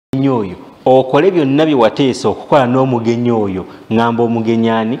oyo okole byonna bye wateesa okukola n'omugenyi oyo ngamba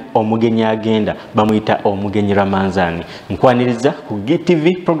omugenyani omugenyi agenda bamuyita omugenyi Ramanzani. Nkwaniriza ku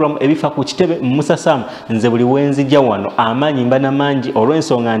GTV program ebifa ku kitebe MUUSA SAMU nze buli wenzija wano amanyi mbana mangi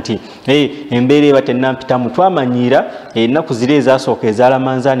olw'ensonga nti embeera ebate nampitamu twamanyira ennaku ziri ezasooka eza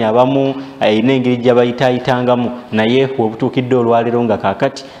Ramanzani abamu n'engeri gye bayitayitangamu naye webutuukidde olwaleero nga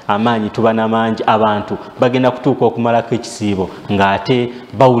kaakati amaanyi tuba n'amangi abantu bagenda kutuuka okumalako ekisiibo ng'ate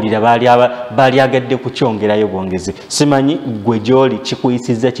bawulira bali agadde kukyongerayo bwongezi. Simanyi gwe gy'oli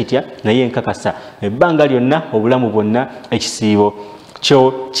kikuyisizza kitya naye nkakasa ebbanga lyonna obulamu bwonna ekisiibo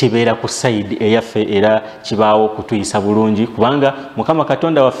kyo kibeera ku sayidi eyaffe era kibaawo kutuyisa bulungi kubanga Mukama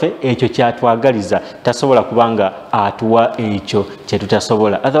Katonda waffe ekyo kyatwagaliza tasobola kubanga atuwa ekyo kye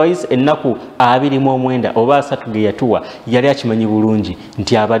tutasobola. Otherwise ennaku 29 oba 3 ge yatuwa yali akimanyi bulungi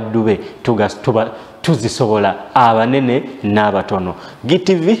nti abaddu be tuzisobola abanene n'abatono.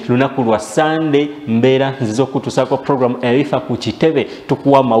 GTV lunaku lwa Sunday mbeera nzizo kutusako program ebifa ku kitebe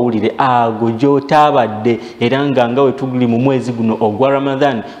tukuwa mawulire ago gy'otaabadde era nga we tuguli mu mwezi guno ogwa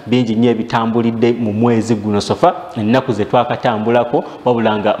Ramadan bingi nnyo ebitambulidde mu mwezi guno sofa ennaku ze twakatambulako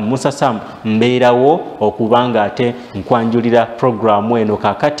wabulanga MUUSA SAMU mbeerawo okubanga ate nkwanjulira programu eno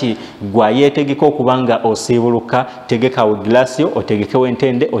kakati gwa yeetegeka okubanga osiibuluka tegekawo gilasio otegekewo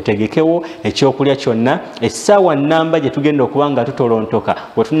entende otegekewo ekyokulya kyonna essaawa namba gye tugenda okubanga tutolontoka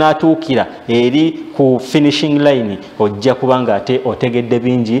we tunaatuukira eri ku finishing line ojja kubanga ate otegedde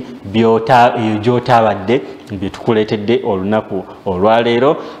bingi gy'otaabadde byetukuleetedde olunaku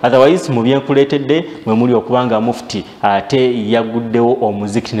olwaleero. Otherwise mu byenkuleetedde mwe muli okubanga Mufti ate yaguddewo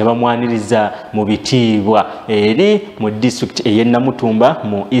omuzikiti ne bamwaniriza mu bitiibwa eri mu district ey'e Namutumba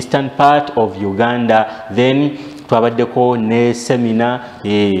mu eastern part of Uganda. Then twabaddeko ne semina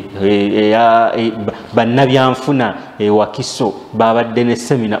bannabyanfuna Wakiso babadde ne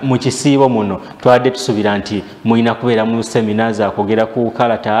semina mu kisiibo muno twadde tusubira nti muyina kubeera mu semina za kwogera ku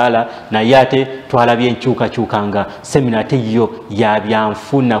kala taala naye ate twalabye enkyukakyukanga semina ate yo ya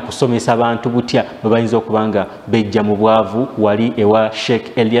byanfuna kusomesa abantu butya bwe bayinza okubanga bejja mu bwavu wali ewa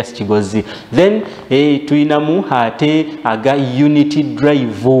Sheikh Elias Kigozi. Then tuyinamu ate aga unity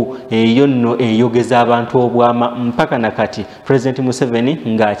drive eyo nno eyogeza abantu obwama mpaka nakati President Museveni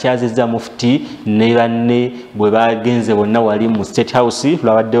ng'akyazizza Mufti ne banne bwe bagenze bonna wali mu State House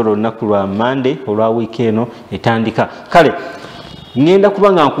lwabadde olunaku lwa Monday olwa wiiki eno etandika. Kale ngenda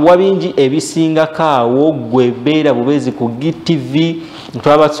kubanga nkuwa bingi ebisingako awo gwe beera bubeezi ku GTV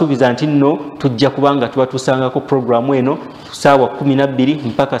twabasuubiza nti nno tujja kubanga tubatusangako programu eno saawa 12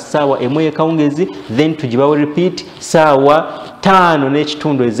 mpaka saawa 1 ekawungezi then tugibawo repeat saawa 5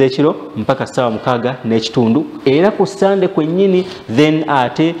 n'ekitundu ez'ekiro mpaka saawa 6 n'ekitundu era ku Sunday kwennyini then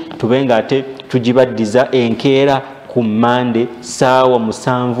ate tubenga ate tugibaddiza enkeera ku Monday saawa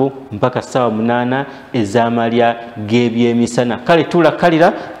 7 mpaka saawa 8 ez'amalya g'ebyemisana. Kale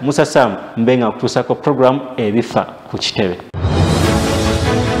tulakalira MUUSA SAMU mbenga kutusako program ebifa ku kitebe.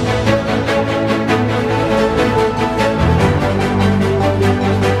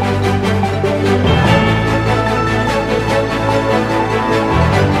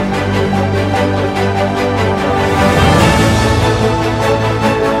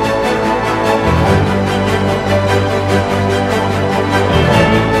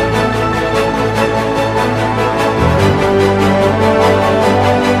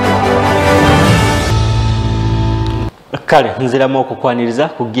 Kale nziramu okukwaniriza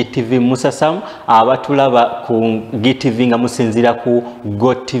ku GTV MUUSA SAMU abatulaba ku GTV nga musinzira ku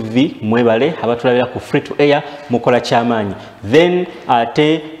GoTV mwebale abatulabira ku free to air mukola kyamaanyi. Then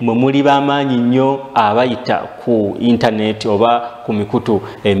ate mwe muli b'amaanyi nnyo abayita ku internet oba ku mikutu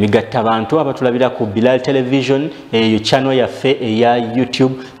emigatta abantu abatulabira ku Bilal Television eyo channel yaffe eya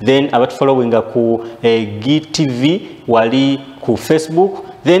YouTube. Then abatufollowinga ku GTV wali ku Facebook.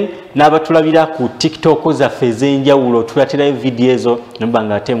 Then n'abatulabira ku TikTok zaffe ez'enjawulo tulatirayo video ezo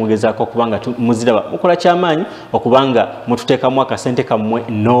nembanga ate mugezaako okubanga muziraba mukola kyamaanyi okubanga mututeekamu akasente kammwe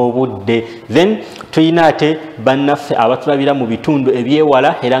n'obudde. Then tuyina ate bannaffe abatulabira mu bitundu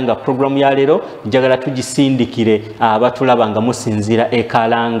ebyewala era nga programu ya leero njagala tugisindikire abatulaba nga musinzira e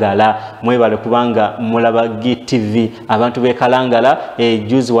Kalangala mwebale kubanga mulaba GTV abantu b'e Kalangala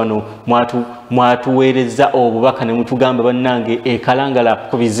juzi wano mwatuweereza obubaka ne mutugamba bannange e Kalangala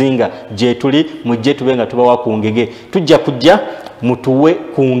ku bizinga gye tuli mujje tubenga tubawa ku ngege tujja kujja mutuwe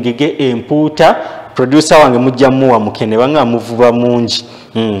ku ngege empuuta producer wange mujja muwa mukene banga muvuba mungi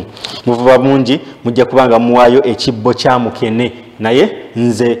muvuba mungi mujja kubanga muwayo ekibbo kya mukene naye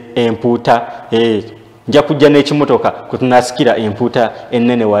nze empuuta nja kujja n'ekimotoka kutunasikira empuuta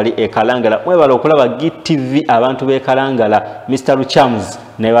ennene wali ekalangala. Mwebala okulaba GTV abantu b'ekalangala, Mr. Luchams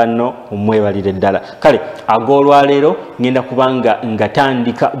ne banno omwebalire ddala. Kale ag'olwaleero ngenda kubanga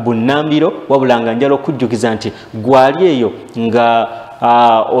ngatandika bunnambiro wabula nga njala okujjukiza nti gwali eyo nga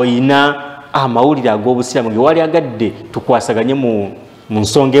oyina amawulire ag'obusiraamu ge wali agadde tukwasaganye mu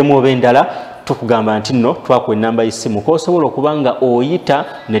nsonga emu oba endala, tukugamba nti nno twakuwa ennamba y'essimu k'osobola okubanga oyita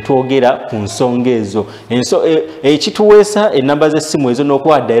ne twogera ku nsonga ezo. Ekituweesa ennamba z'essimu ezo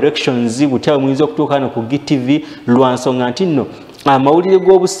n'okuwa directions butya muyinza okutuuka hano ku GTV lwa nsonga nti nno amawulire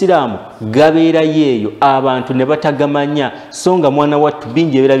g'obusiraamu gabeerayo eyo abantu ne batagamanya, so nga mwana wattu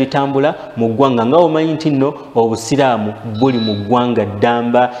bingi ebiera bitambula mu ggwanga nga omanyi nti nno obusiraamu buli mu ggwanga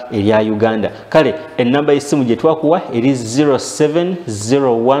ddamba erya Uganda. Kale ennamba y'essimu gye twakuwa eri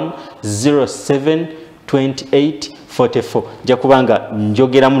 0701072844. Nja kubanga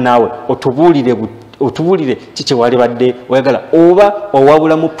njogeramu naawe otubulire kiki wali badde oyagala oba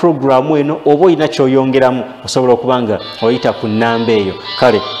owabula mu programu eno oba olina kyoyongeramu osobola okubanga oyita ku nnamba eyo.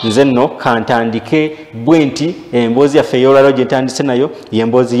 Kale nze nno kantandike bwe nti emboozi yaffe ey'olwaleero gye ntandise nayo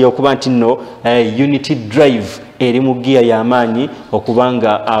y'emboozi y'okuba nti nno Unity Drive eri mu giya y'amaanyi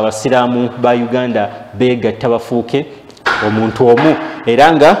okubanga abasiraamu ba Uganda beegatta bafuuke omuntu omu.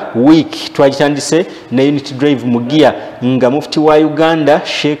 Era nga week twagitandise ne Unity Drive mu giya nga mufti wa Uganda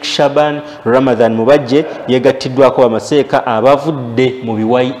Sheikh Shaban Ramadan Mubajje yegattiddwako amaseeka abavudde mu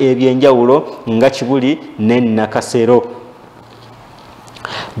biwayi ebyenjawulo nga Kibuli ne Nakasero.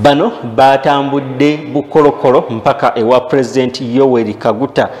 Bano batambudde bukolokolo mpaka ewa President Yoweri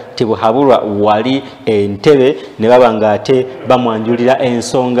Kaguta Tibuhaburwa wali Entebbe ne baba nga ate bamwanjulira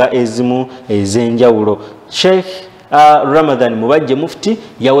ensonga ezimu ez'enjawulo. Sheikh Ramadan Mubajje Mufti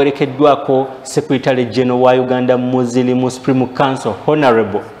yawerekeddwako Secretary General wa Uganda Muslim Supreme Council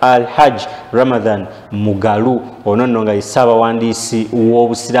Honorable Al-Hajj Ramadan Mugalu, ono nno nga Ssaabawandiisi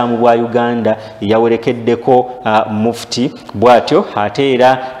w'obusiraamu bwa Uganda yawerekeddeko Mufti bw'atyo ate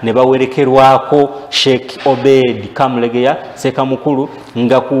era ne bawerekerwako Sheikh Obed Kamulegeya Ssekamukulu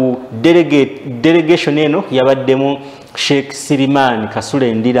nga ku delegation eno yabaddemu Sheikh Siriman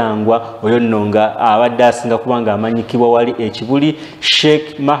Kasule Ndirangwa oyo nno nga abadde asinga kubanga amanyikibwa wali Ekibuli.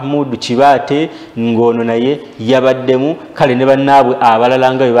 Sheikh Mahmud Kibaate ng'ono naye yabaddemu. Kale ne bannaabwe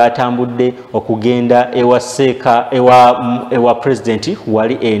abalala nga bwe batambudde okugenda ewa President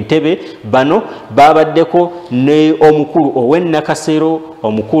wali Entebbe. Bano babaddeko ne omukulu ow'Ennakasero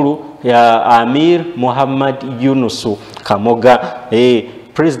omukulu Amir Muhammad Yunusu Kamoga.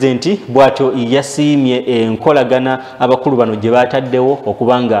 President bw'atyo yasiimye enkolagana abakulu bano gye bataddewo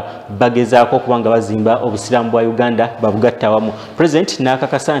okubanga bagezaako okubanga bazimba obusiraamu bwa Uganda babugatta awamu. President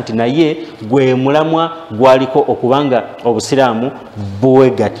n'akakasa nti naye gwe mulamwa gwaliko okubanga obusiraamu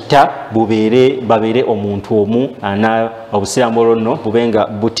bwegatta babeere omuntu omu ana obusiraamu olwo nno bubenga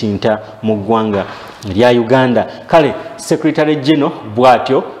butinta mu ggwanga lya Uganda. Kale Secretary General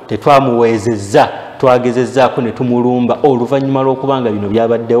bw'atyo tetwamuweezezza, twagezezzaako ne tumulumba oluvannyuma lw'okubanga bino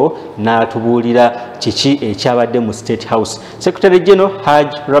byabaddewo n'atubuulira kiki ekyabadde mu State House. Secretary General Hajj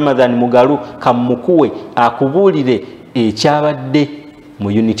Ramadan Mugalu kamukuwe akubuulire ekyabadde mu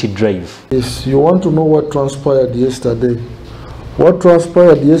Unity Drive. If you want to know what transpired yesterday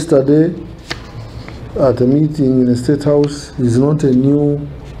at a meeting in the State House is not a new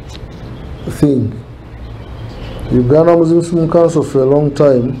thing. Uganda Muslim Council for a long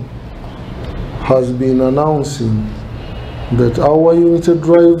time has been announcing that our Unity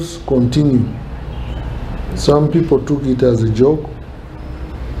drives continue. Some people took it as a joke,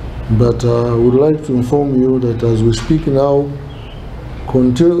 but I would like to inform you that as we speak now,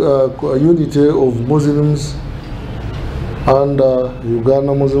 unity of Muslims under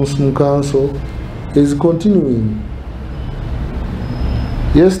Uganda Muslim Council is continuing.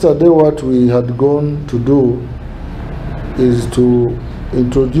 Yesterday what we had gone to do is to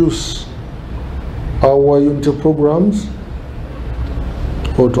introduce our unity programs,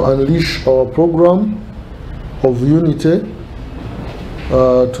 or to unleash our program of unity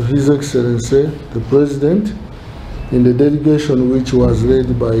to His Excellency the President in the delegation which was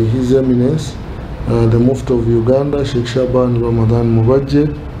led by His Eminence the Mufti of Uganda Sheikh Shaban Ramadan Mubajje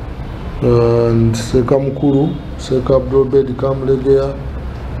and Sekamukuru Sheikh Obed Kamulegeya,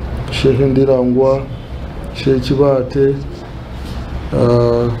 Sheikh Ndirangwa, Sheikh Kibaate,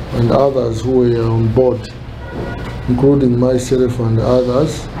 and others who were on board, including myself and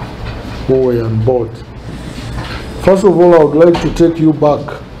others who were on board. First of all, I would like to take you back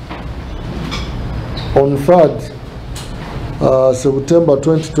on 3rd September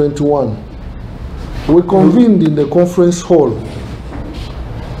 2021. We convened in the conference hall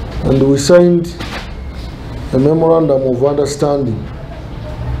and we signed a memorandum of understanding.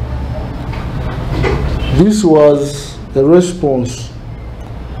 This was a response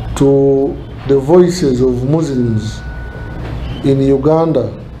to the voices of Muslims in Uganda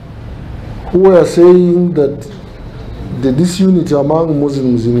who were saying that the disunity among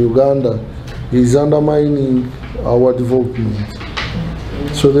Muslims in Uganda is undermining our development.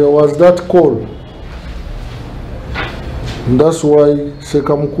 So there was that call. And that's why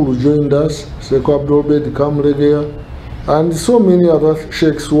Seka Mukuru joined us, Seka Abdulbed Kamlegea, and so many other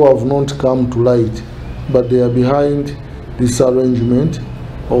sheikhs who have not come to light, but they are behind this arrangement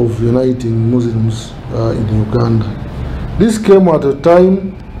of uniting Muslims in Uganda. This came at a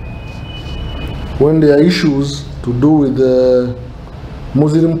time when there are issues to do with the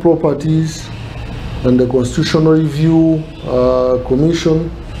Muslim properties and the Constitutional Review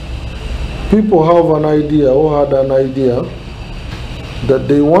Commission. People have an idea, or had an idea, that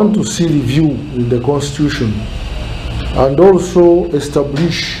they want to see review in the Constitution and also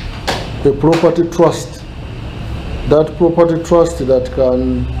establish a property trust. That property trust that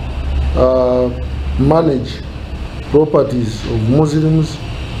can manage properties of Muslims,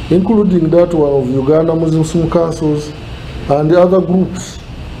 including that one of Uganda Muslim councils and the other groups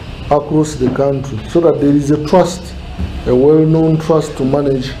across the country, so that there is a trust, a well-known trust to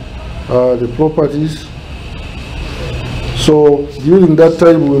manage the properties. So during that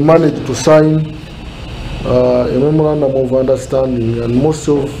time we managed to sign a memorandum of understanding, and most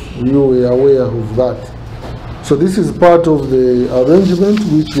of you were aware of that. So this is part of the arrangement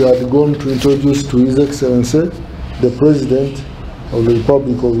which we had gone to introduce to His Excellency, the President of the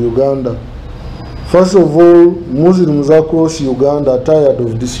Republic of Uganda. First of all, Muslims across Uganda are tired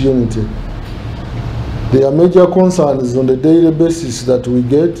of disunity. Their major concern is on the daily basis that we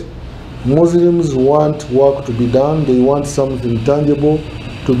get. Muslims want work to be done. They want something tangible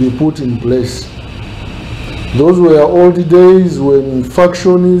to be put in place. Those were old days when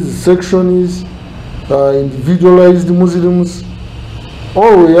factionists, sectionists, individualized Muslims,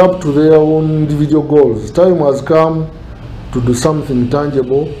 all the way up to their own individual goals. Time has come to do something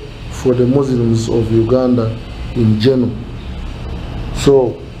tangible for the Muslims of Uganda in general.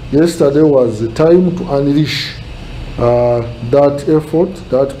 So yesterday was the time to unleash that effort,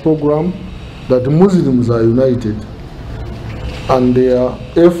 that program, that Muslims are united, and their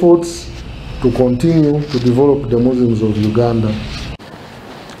efforts to continue to develop the Muslims of Uganda.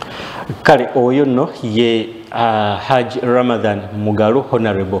 Kale oyo no ye Haj Ramadan Mugalu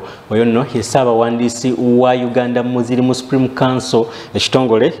Honorable oyo no ye Ssaabawandiisi wa Uganda Muslim Supreme Council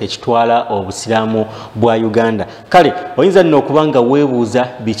ekitongole ekitwala obusiramu bwa Uganda. Kale oyinza nno okubanga weebuuza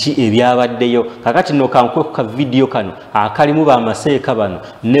biki ebyabaddeyo, kakati nno kankwe ku video kano akalimu bamaseeka bano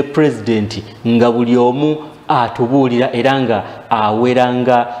ne President nga buli omu atubuulira era nga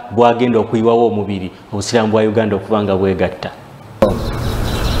aweranga bwagenda okuyiwawo omubiri obusiramu bwa Uganda okubanga bwegatta.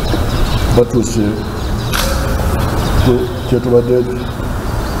 Batuuse kyetubadde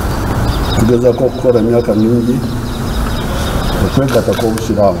tugezaako okukola emyaka mingi okwegatta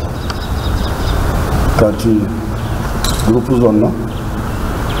kw'obusiraamu. Kati gurupu zonna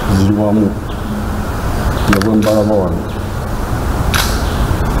ziri wamu nga bwe mbalaba wano.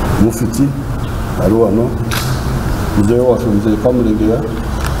 Mufiti ali wano, muzeeyi waffe muzeeyi Kamulegera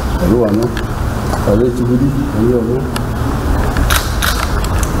ali wano, ab'ekibiri ali wano,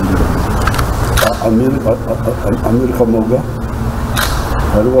 Amir Kamoga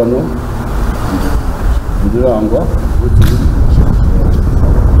ali wano, Ndirangwa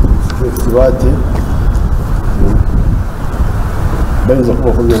Sibati bayinza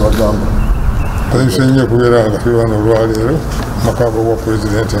kubaako bye bagamba. Kayise nnyo kubeera nga tuli wano olwaleero makaabo wa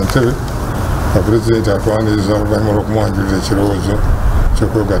Pulezidenti Entebbe. Pulezidenti atwaniriza oluvannyuma lw'okumwanjulira ekirowoozo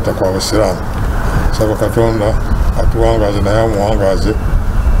ky'okwegatta kw'abasiraamu. Saba Katonda atuwangaaze naye amuwangaaze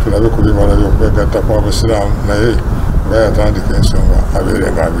tulabe ku bibala by'okwegatta kw'abasiraamu, naye nga yatandika ensonga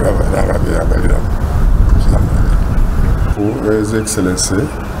abeere nga abiraba era nga abyeyagaliramu. His Excellency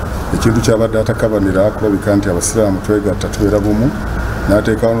ekintu kyabadde atakabanira kulabika nti abasiraamu twegatta tubeera bumu,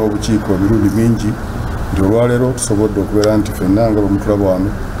 n'ateekawo n'obukiiko emirundi mingi nti olwaleero tusobodde okubeera nti ffenna nga bamutulaba wano.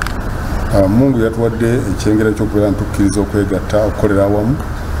 Mungu yatuwadde ekyengera ky'okubeera nti tukkiriza okwegatta okukolera awamu,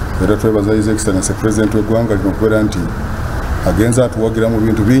 era twebaza His Excellency President w'eggwanga lino okubeera nti agenza atuwagira mu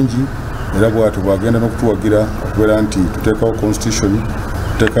bintu bingi, era bw'atyo bw'agenda n'okutuwagira okubeera nti tuteekawo constitution,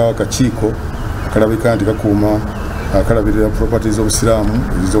 tuteekawo akakiiko akalabika nti kakuuma akalabirira properties z'obusiraamu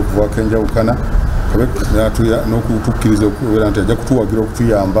ez'okuvaako enjawukana, n'okutukkiriza okubeera nti ajja kutuwagira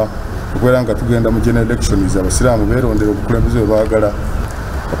okutuyamba okubeera nga tugenda mu general elections abasiraamu beerondera obukulembeze bwe baagala.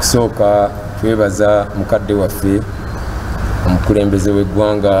 Okusooka twebaza mukadde waffe omukulembeze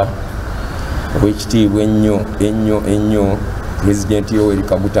w'eggwanga Owekitiibwa ennyo Pulezidenti Yoweri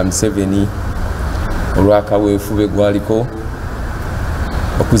Kaguta Museveni olw'akaweefube gwaliko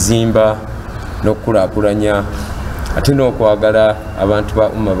okuzimba n'okukulaakulanya ate n'okwagala abantu ba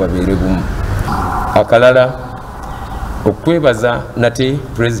umma babeere bumu. Akalala okwebaza nate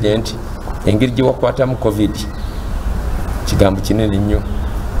Pulezidenti engeri gye wakwatamu COVID kigambo kinene nnyo.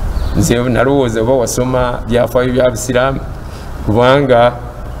 Nze nalowooza oba wasoma byafaayo bya Busiraamu kubanga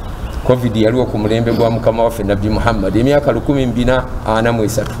COVID yaliwo ku mulembe gwa Mukama waffe Nabbi Muhammad emyaka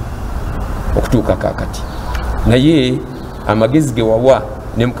 1243 okutuuka kakati. Naye amagezi ge wawa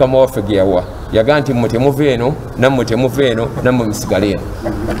ne Mukama waffe ge yawa yaga nti mmwe temuva eno nammwe temuva eno nammwe musigale eno.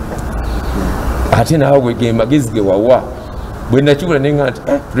 Ate naawe ge magezi ge wawa bwe nakibula nenga nti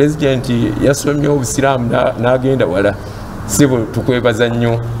Pulezidenti yasomye Obusiraamu n'agenda wala. Sibo tukwebaza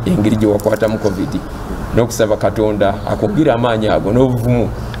nnyo engeri gye wakwatamu COVID n'okusaba Katonda akwongere amaanyi ago n'obuvumu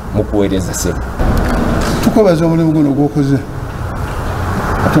mu kuweereza ssebo. Tukwebaza omulimu guno gw'okoze.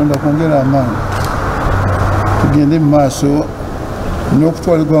 Katonda akwongere amaanyi tugende mu maaso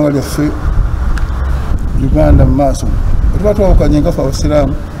n'okutwala eggwanga lyaffe Uganda mu maaso. Tuba twawukanye nga ffe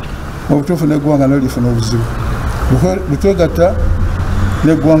Abasiraamu mu butuufu n'eggwanga nalyo lifuna obuzibu. Bwe twegatta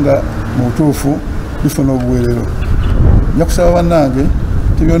n'eggwanga mu butuufu lifuna obuweerero. Nja kusaba bannange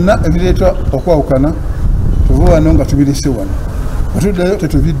nti byonna ebireeta okwawukana tuve wano nga tubirese wano. Batuddayo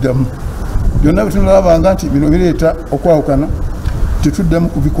tetubiddamu. Byonna bitunalabanga nti bino bireeta okwawukana tetuddamu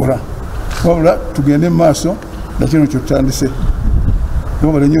kubikola. Wabula tugende mu maaso nakino kyotutandise.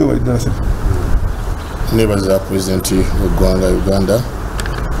 Nobale nnyo waliddala ssebo. Nebaza Pulezidenti w'eggwanga Uganda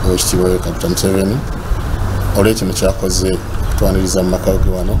Oweekitiibwa Yoweri Kaguta Museveni olw'ekino kyakoze kutwaniriza mu maka ge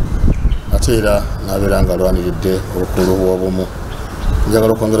wano ate era n'abeera nga alwaniridde obukulu bw'obumu.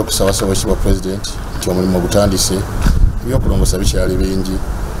 Njagala okwongera okusaba Oweekitiibwa Pulezidenti nti omulimu gutandise ebyokulongosa bikyali bingi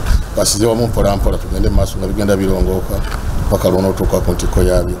basize wamu mpolampola tugende mu maaso nga bigenda birongooka paka lw'onootuuka ku ntikko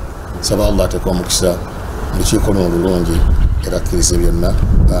yaabyo. Saba Allah ateeke omukisa mu lukiiko luno lulungi era akkirize byonna.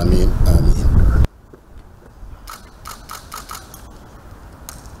 Amiin, amiin.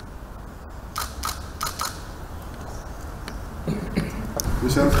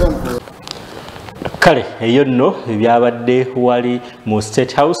 Kale eyo nno byabadde wali mu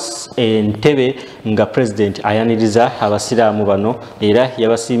State House Entebbe nga President ayaniriza abasiraamu bano era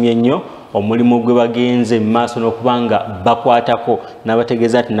yabasiimye nnyo omulimu gwe bagenze mu maaso n'okubanga bakwatako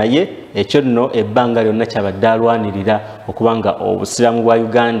n'abategeeza ati naye ekyo nno ebbanga lyonna kyabadde alwanirira okubanga obusiraamu bwa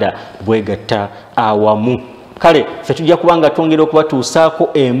Uganda bwegatta awamu. Kale ffe tujja kubanga twongera okubatuusaako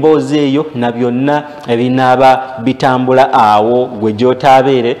emboozi eyo na byonna ebinaaba bitambula awo gwe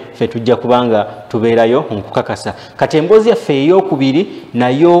gy'otaabeere ffe tujja kubanga tubeerayo nkukakasa. Kati emboozi yaffe ey'okubiri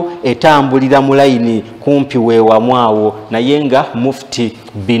nayo etambulira mu layini kumpi weewamu awo naye nga Mufti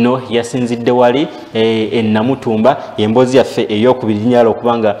bino yasinzidde wali Namutumba. Emboozi yaffe ey'okubiri nyala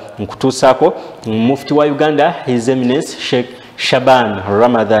okubanga nkutuusaako Mufti wa Uganda His Eminence Sheikh Shaban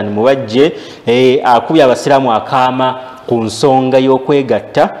Ramadan Mubajje akubye abasiraamu akaama ku nsonga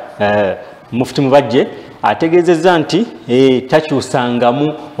y'okwegatta. Mufti Mubajje ategeezezza nti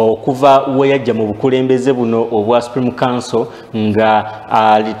takyusangamu okuva we yajja mu bukulembeze buno obwa Supreme Council nga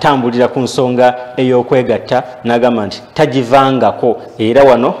alitambulira ku nsonga ey'okwegatta n'agamba nti tagivangako. Era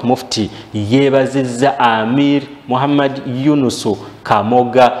wano Mufti yeebazizza Amir Muhammad Yunusu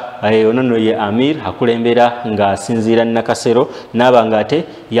Kamoga onono ye Amir akulembera nga asinziira Nakasero n'abanga ate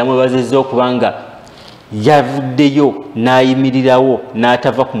yamwebazizza okubanga yavuddeyo n'ayimirirawo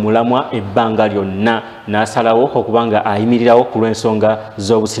n'atava ku mulamwa ebbanga lyonna n'asalawo okubanga ayimirirawo ku lw'ensonga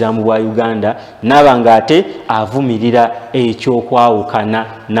z'obusiraamu bwa Uganda n'abanga ate avumirira ekyokwawukana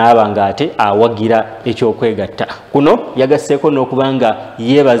n'abanga ate awagira ekyokwegatta. Kuno yagasseeko n'okubanga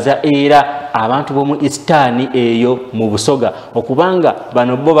yeebaza era abantu b'omu Eastern eyo mu Busoga okubanga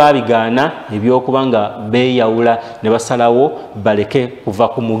bano bo baabigaana ebyokubanga beeyawula ne basalawo baleke kuva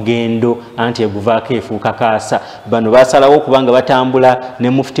ku mugendo anti eguvaako efuuka kaasa. Bano basalawo okubanga batambula ne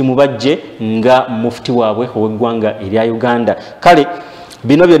Mufti Mubajje nga Mufti waabwe ow'eggwanga erya Uganda. Kale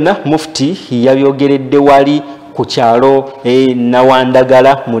bino byonna Mufti yabyogeredde wali ku kyalo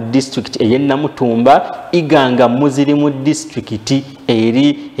Nawandagala mu district ey'e Namutumba iganga muziri mu district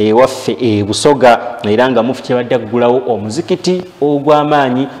eri ewaffe Busoga era nga Mufti yabadde aggulawo omuzikiti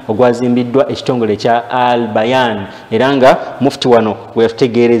ogw'amaanyi ogwazimbiddwa ekitongole kya Al Bayan era nga Mufti wano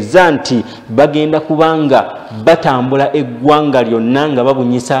wetutegeerezza nti bagenda kubanga batambula eggwanga lyonna nga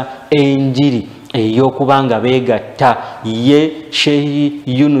babunyisa enjiri ey'okubanga beegatta ye Sheikh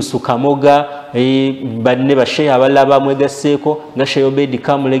Yunusu Kamoga banne basheya abalala bamwegasseeko nga Sheikh Obedi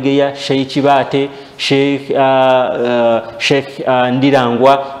Kamulegeya, Sheikh Kibaate, Sheikh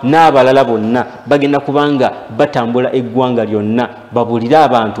Ndirangwa n'abalala bonna bagenda kubanga batambula eggwanga lyonna babulira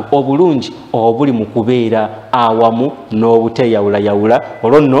abantu obulungi obuli mu kubeera awamu n'obuteyawulayawula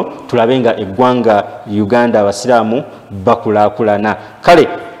olwo nno tulabe nga eggwanga Uganda abasiraamu bakulaakulana. Kale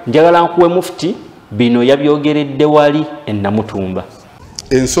njagala nkuwe mufti bino yabyogeredde wali e Namutumba.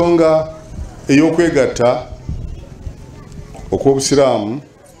 Ensonga ey'okwegatta okw'obusiraamu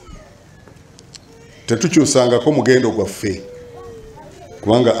tetukyusangako mugendo gwaffe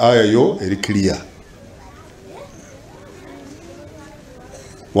kubanga aya yo eri clear.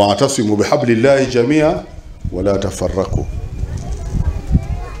 Wa'tasimu bihablillahi jamia wala tafarraku.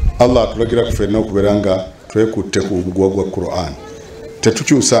 Allah atulagira kufenna okubeera nga twekutte ku mugwa gwa Quran.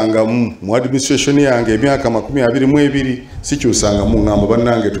 Tetukyusangamu mu administration yange emyaka 22 sikyusangamu ngamba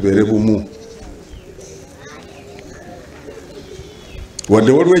bannange tubeere bumu.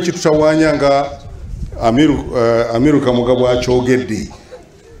 Wadde waliwo ekitutawanya nga Amiru Kamuga bw'akyogedde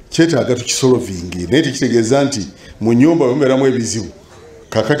kyetaaga tukisolovingi naye tekitegeeza nti mu nnyumba mubeeramu ebizibu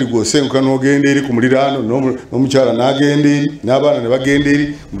kakati gw'osenguka n'ogenda eri ku muliraano n'omukyala n'agenda eri n'abaana ne bagenda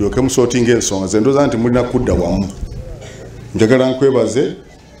eri mulyoke musootinga ensonga ze ndowooza nti mulina kudda wamu. Njagala nkwebaze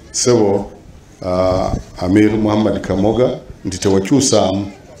ssebo Amiru Muhammad Kamoga nti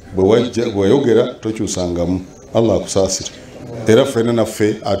tewakyusaamu bwe wayogera tokyusangamu. Allah akusaasire era ffenna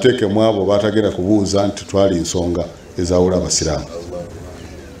naffe ateekemu abo baatagenda kubuuza nti twali ensonga ezawula abasiraamu.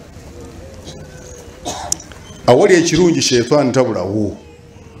 Awali ekirungi sheitaani tabulawo.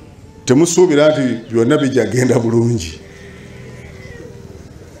 Temusuubira nti byonna bijja genda bulungi.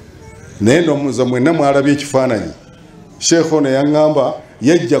 Naye nno mwenna mwalabye ekifaananyi. Sheikh ono yaŋŋamba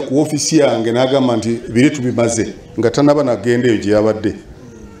yajja ku ofisi yange n'agamba nti biri tubimaze nga tanaba nagenda eyo gye yabadde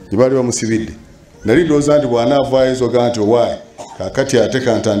gye baali bamusibidde. Nali ndowooza nti bw'anaavaayo ensonga nti owaayi kaakati ate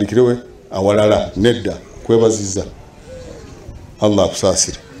kantandikirewe awalala. Nedda, kwebazizza. Allah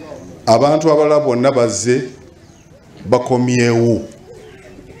akusaasire. Abantu abalala bonna bazze bakomyewo.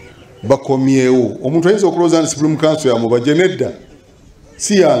 Omuntu ayinza okulowooza nti Supreme Council yamubajje. Nedda,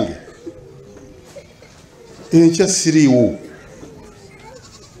 si yange. Enkya siriiwo.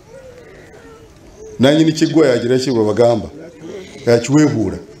 Nanyini kiggwa yagira kibwe bagamba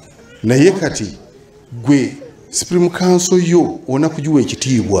yakiweebuula. Naye kati gwe Supreme Council yo ona kugiwa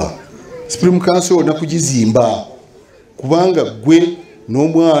ekitiibwa. Supreme Council ona kugizimba kubanga gwe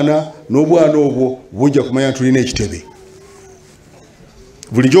n'obwana obwo bujja kumanya tulina ekitebe.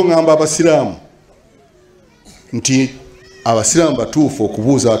 Bulijjo ngamba abasiraamu nti abasiraamu batuufu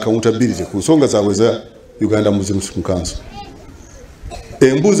okubuuza accountability ku nsonga zaabwe za Uganda Muslim Council.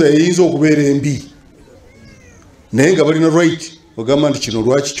 Embuuza eyinza okubeera embi naye nga balina right ogamba nti kino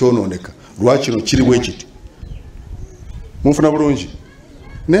lwaki kyonooneka, lwaki kino kiri bwe kiti. Munfuna bulungi.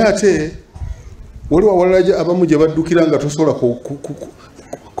 Naye ate waliwo awalala abamu gye baddukira nga tosobola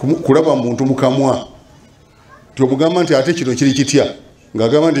kulaba muntu mukamwa tyomugamba nti ate kino kiri kitya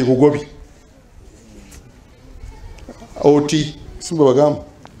ng'agamba nti kugobye oti simba bagamba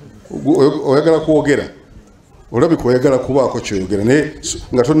oyagala kwogera olabika oyagala kubaako kyoyogera naye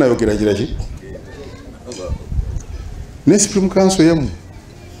nga tonnayogera giraki. Ne Supreme Council yammwe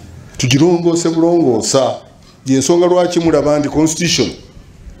tugirongoose bulongoosa. Y'ensonga lwaki mulaba nti constitution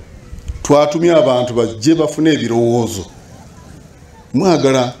twatumye abantu bajje bafune ebirowoozo.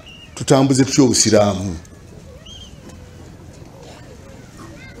 Mwagala tutambuze tutya obusiraamu.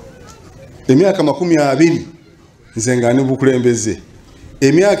 Emyaka 20 nze nga ndi bukulembeze.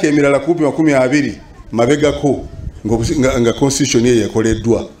 Emyaka emirala 20 mabegako nga constitution ye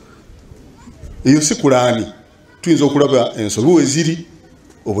yakoleddwa. Eyo si kulaani. Tuyinza okulaba ensobi we ziri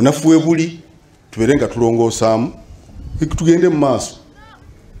obunafu we buli tubeere nga tulongoosaamu tugende mu maaso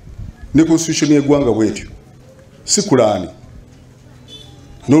ne constitution y'eggwanga bwetyo si kulaani.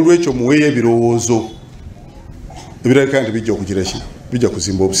 N'olwekyo muweeyo ebirowoozo ebirabika nti bijja okugira ki, bijja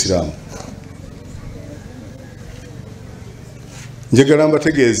kuzimba obusiraamu. Njagala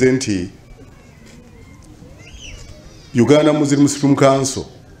mbategeeze nti Uganda Muslim Council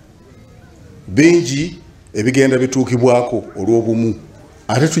bingi ebigenda bituukibwako olw'obumu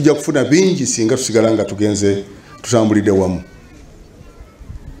ate tujja kufuna bingi singa tusigala nga tugenze tutambulidde wamu.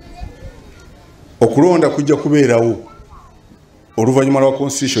 Okulonda kujja kubeerawo oluvannyuma lwa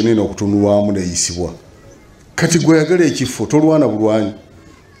constitution eno okutunulwamu neeyisibwa. Kati gwe yagala ekifo tolwana bulwanyi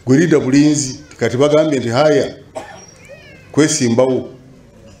gwe lidda bulinzi kati bagambye nti haya kwesimbawo.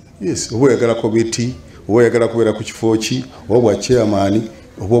 Yes, oba oyagala komiti oba oyagala kubeera ku kifo ki oba bwa chairman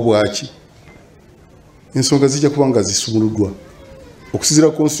oba bwaki ensonga zijja kuba nga zisumuluddwa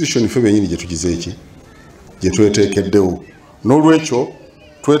okusinziira constitution ffe bennyini gye tugize gye tweteekeddewo. N'olwekyo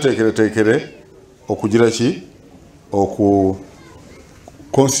tweteekereteekere okugira ki oku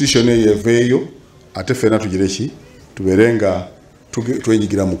constitution yeveeyo ate ffenna tugire ki tubeere nga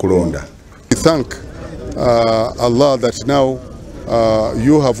twenyigira mu kulonda. We thank Allah that now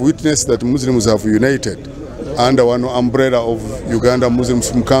you have witnessed that Muslims have united under one umbrella of Uganda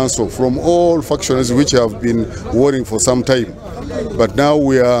Muslim Council from all factions which have been warring for some time. But now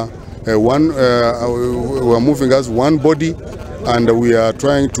we are we are moving as one body, and we are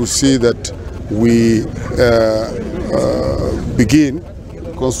trying to see that we begin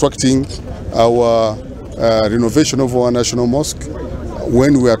constructing our renovation of our national mosque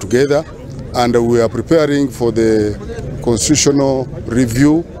when we are together, and we are preparing for the constitutional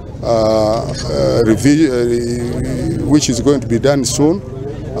review which is going to be done soon,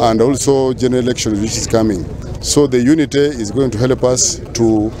 and also general elections which is coming. So the unity is going to help us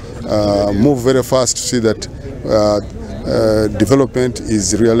to move very fast to see that development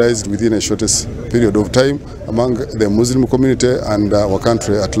is realized within a shortest period of time among the Muslim community and our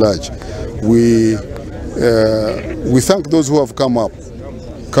country at large. We thank those who have come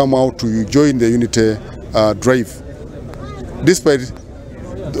out to join the unity drive. Despite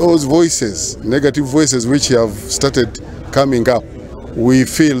those voices, negative voices which have started coming up, we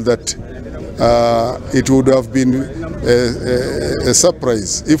feel that it would have been a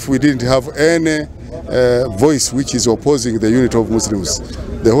surprise if we didn't have any voice which is opposing the unity of Muslims.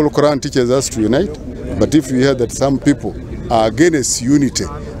 The whole Quran teaches us to unite, but if you hear that some people are against unity,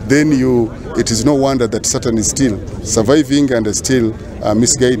 then it is no wonder that Satan is still surviving and still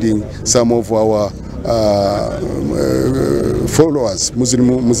misguiding some of our followers,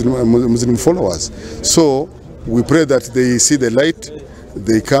 Muslim followers. So we pray that they see the light,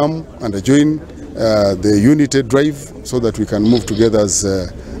 they come and join the unity drive, so that we can move together as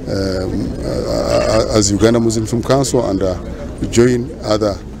Uganda Muslim Council and join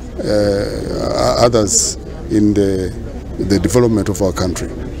others in the development of our country.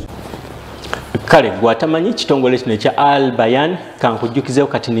 Kale gwatamanyi ekitongole kino ekya Al Bayan kankujjukizeewo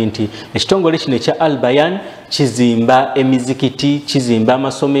kati nti ekitongole kino ekya Al Bayan kizimba emizikiti, kizimba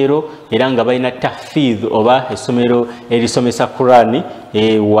amasomero, era nga balina tahfidh oba essomero erisomesa Qurani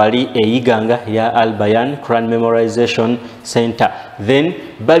wali eyiganga ya Al Bayan Quran Memorization Center. Then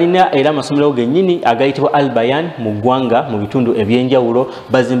balina era amasomero gennyini agayitibwa Al Bayan mu ggwanga mu bitundu ebyenjawulo,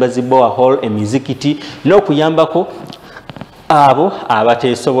 bazimba zibbowa hall, emizikiti n'okuyambako abo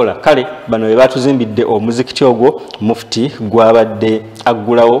abateesobola. Kale bano be batuzimbidde omuzikiti ogwo Mufti gwabadde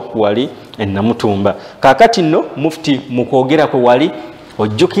aggulawo wali Namutumba. Kaakati nno Mufti mu kwogera kwe wali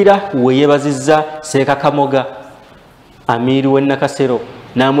ojjukira weeyebazizza Seeka Kamoga Amiiri w'e Nakasero,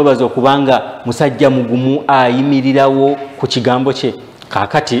 n'amwebaza okubanga musajja mugumu ayimirirawo ku kigambo kye.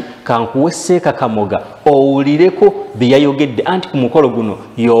 Kaakati kankuwe Seeka Kamoga owulireko bye yayogedde, anti ku mukolo guno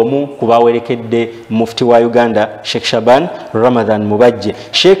y'omu ku bawerekedde Mufti wa Uganda Sheikh Shaban Ramadan Mubajje.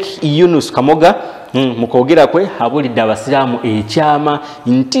 Sheikh Yunus Kamoga mu kwogera kwe abulidde abasiraamu ekyama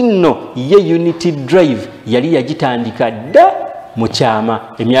nti nno ye Unity Drive yali yagitandika dda mu kyama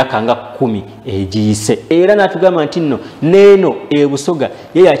emyaka nga 10 egiyise, era n'atugamba nti nno neeno ebusoga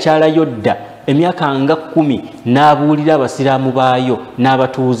ye yakyalayo dda emyaka nga 10 n'abuulira abasiraamu baayo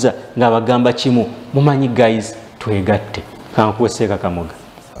n'abatuuza ng'abagamba kimu. Mumanyi guys, twegatte. Kankuwe Seeka Kamoga.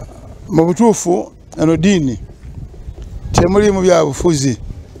 Mu butuufu eno diini temuli mu byabufuzi,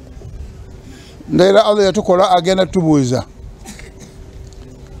 ndaira Allah yatukola agenda tubuuza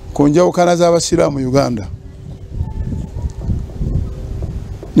ku njawukana z'abasiraamu mu Uganda.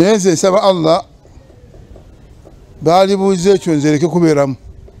 Naye nze nsaba Allah baalibuuza ekyo nzereke kubeeramu,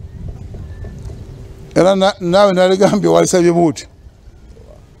 era naawe naligambye walisabye buuti.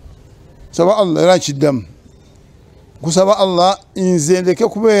 Saba Allah era nkiddamu kusaba Allah nze ndeke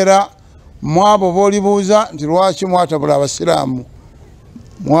kubeera mu abo boolibuuza nti lwaki mwatabula abasiraamu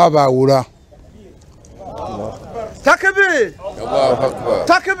mwabaawula. Takbir!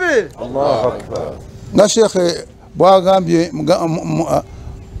 Takbir! Nga Sheikh bwagambye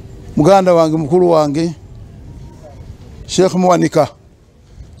muganda wange mukulu wange Sheikh Muwanika,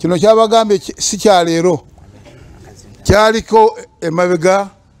 kino kyabagambye si kya leero, kyaliko emabega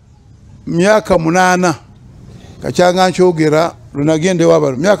myaka 8 kakyanga nkyogera lunagende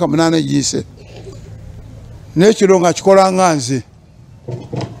wabalo myaka 8 egiyise, n'ekiro nga kikola nga nze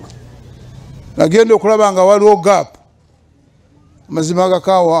nagenda okulaba nga waliwo gap mazima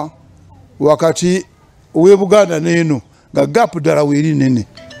gakawa wakati we Buganda n'eno, nga gap ddala weeri nene.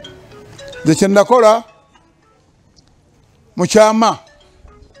 Nze kye nakola mu kyama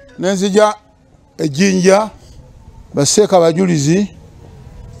nenzija ejjinja baseeka abajulizi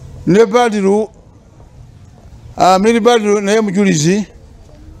ne Badiru Amiri Badiru naye mujulizi,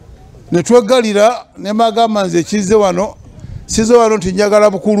 ne twegalira ne magamba nze kize wano size wano tinjagala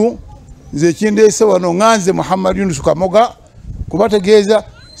bukulu nze kindeese wano nganze Muhammad Yunus Kamoga kubategeeza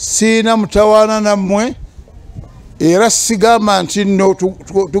sina mutawaana nammwe era sigamba nti no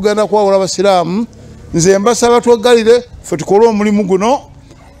tugenda kwawula abasiraamu nze mbasaba twegalire ffe tukole omulimu guno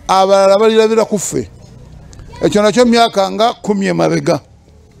abalala balirabira ku ffe ekyo nakyo myaka nga 10 emabega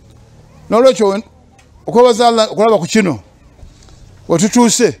n'olwekyo okwebaza Allah okulaba ku kino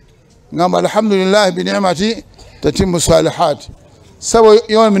wetutuuse ngamba alhamdulillah bini'mati tatimu salihat sabo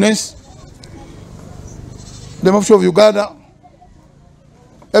your eminence the Mufti of Uganda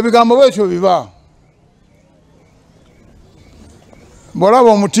ebigambo bwetyo biba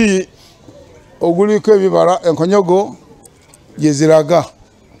bwolaba omuti oguliko ebibala enkonyogo gyeziraga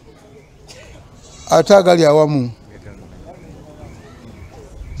ate agali awamu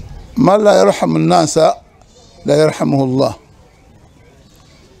man la yarhamu nnasa la yarhamuhu llah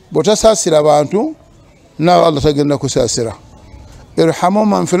bwotasaasira abantu naawe Allah tagenda kusaasira irhamu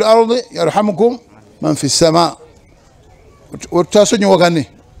man fi lardi yarhamukum man fi ssama wetutasonyiwagane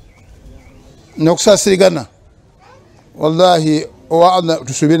nokusaasirigana wallahi owa Allah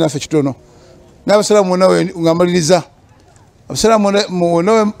tusubire naffe kitono n'abasiraamu nawe ngamaliriza abasiraamu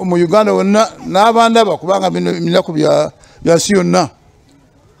nawe mu Uganda wonna n'abandaba kubanga bino minaku byansi yonna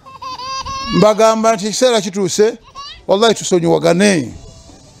mbagamba nti ekiseera kituuse wallahi tusonyiwagane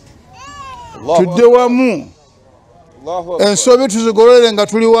tudde wamu ensobi tuzigololere nga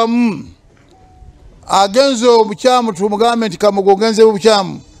tuli wamu agenze obukyamu tumugambe nti Kamoga ogenze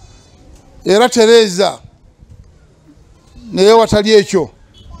obukyamu era Tereza naye watali ekyo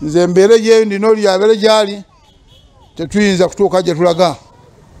nze mbeere gye ndina oli abeere gyali tetuyinza kutuuka gye tulaga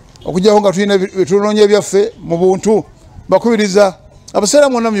okujjaho nga tulina tunoonya ebyaffe mu buntu bakubiriza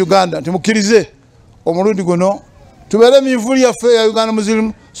abasiraamu bonna mu Uganda nti mukkirize omulundi guno tubeere minvuli yaffe ya Uganda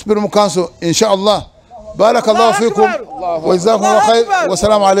Muslim Supreme Council insha Allah. Barakallahu fikum wa jazakumullahu khair wa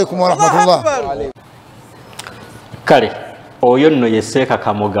assalamu alaykum wa rahmatullah. Kale oyo nno ye Seeka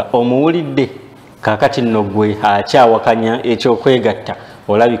Kamoga omuwulidde kakati nno gwe akyawakanya ekyokwegatta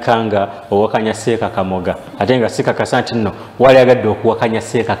olabikanga owakanya Seeka Kamoga ate nga sikakasa nti nno wali agadde okuwakanya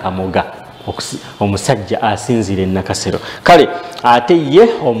Seeka Kamoga omusajja asinzira Nakasero. Kale ate ye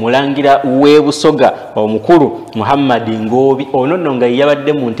omulangira w'ebusoga omukulu Muhammad Ngobi ono nno nga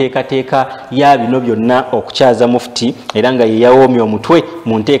yabadde mu nteekateeka ya bino byonna okukyaza mufti era nga yeyawoomya omutwe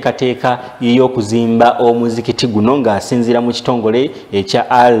mu nteekateeka y'okuzimba omuzikiti guno ng'asinzira mu kitongole ekya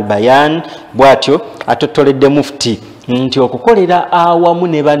Al Bayan bw'atyo atottoledde mufti nti okukolera awamu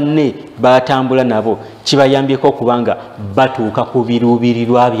ne banne batambula nabo kibayambyeko okubanga batuuka ku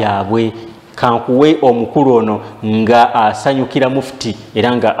biruubirirwa byabwe. Kankuwe omukulu ono nga asanyukira mufti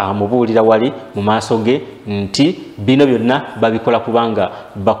era nga amubuulira wali mu maaso ge nti bino byonna babikola kubanga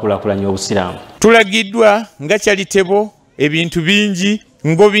bakulakulanya obusiraamu. Tulagiddwa nga kyalitebo ebintu bingi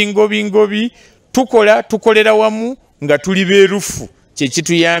ngobi tukolera wamu nga tuli beerufu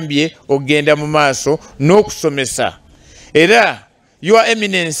kyekituyambye okgenda mu maaso n'okusomesa. Era Your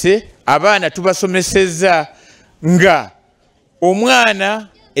Eminence abaana tubasomeseza nga omwana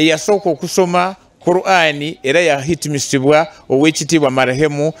eyasooka okusoma Qur'ani era yahitimisibwa ow'ekitiibwa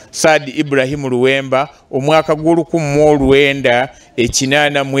marehemu Saadi Ibrahim Luwemba omwaka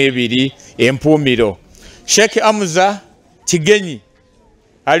gw'olukumu982 Empuumiro. Sheikh Amuza Kigenyi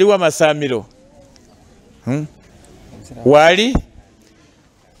aliwa Masamiro wali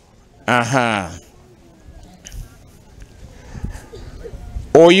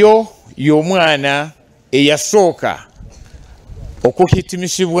oyo y'omwana eyasooka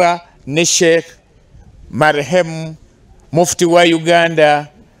okuhitimisibwa ne Sheikh marehemu mufti wa Uganda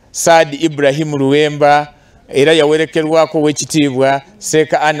Saadi Ibrahim Luwemba era yawerekerwako w'ekitiibwa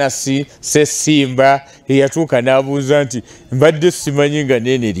Seeka Anasi Sesimba eyatuuka n'abuuza nti mbadde simanyi nga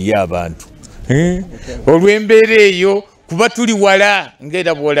nene eriyo abantu olw'embeera eyo kuba tuli wala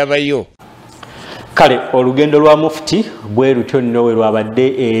ng'era bw'olabayo. Kale olugendo lwa mufti bwe lutyo nno we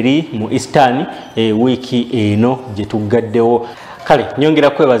lwabadde eri mu Eastern wiiki eno gye tuggaddewo. Kale nyongera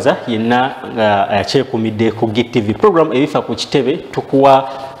kwebaza yenna yakyekuumidde ku GTV program ebifa ku kitebe tukuwa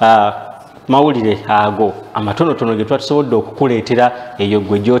mawulire ago amatonotono ge twatusobodde okukuleetera eyo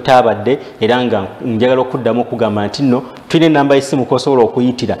gwe gy'otaabadde era nga njagala okuddamu okugamba nti nno tulina enamba y'essimu k'osobola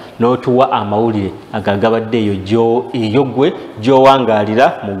okuyitira n'otuwa amawulire agagabadde eyo gwe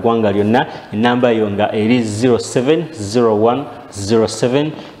gy'owangaalira mu ggwanga lyonna. Enamba eyo nga eri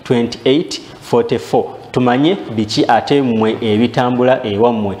 0701072844 tumanye biki ate mmwe ebitambula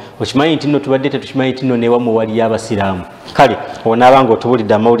ewammwe. Okimanyi nti nno tubadde tetukimanyi nti nno n'ewammwe waliyo abasiraamu. Kale onaabanga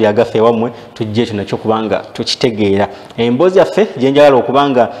otubulidde amawulire agaffe ewammwe tujje ekyo nakyo kubanga tukitegeera. Emboozi yaffe gye njagala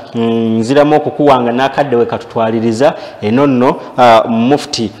okubanga nziramu okukuwanga n'akadde we katutwaliriza eno nno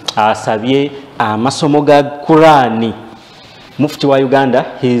Mufti asabye amasomo ga Qur'ani. Mufti wa Uganda,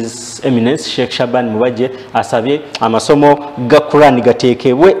 His Eminence Sheikh Shaban Mubaje asabye amasomo ga Qur'ani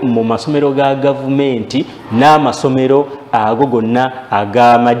gateekebwe mu masomero ga gavumenti n'amasomero ago gonna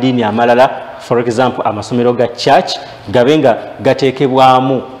aga madini amalala. For example, amasomero ga church gabenga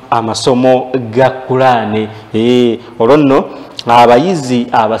gateekebwamu amasomo ga Qur'ani. Olwo nno abayizi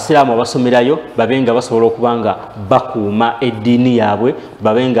abasiraamu abasomerayo babenga basobola okubanga bakuuma eddiini yaabwe,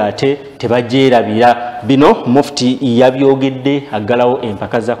 babenga ate tebajeerabira. Bino Mufti yabyogedde aggalawo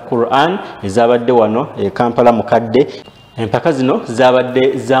empaka za Qur'an ezabadde wano e Kampala mukadde. Empaka zino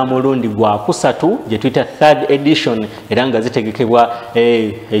zabadde za mulundi gwa kusatu gye tuyita 3rd edition era nga zitegekebwa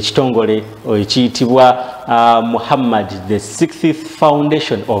ekitongole ekiyitibwa Muhammad the 6th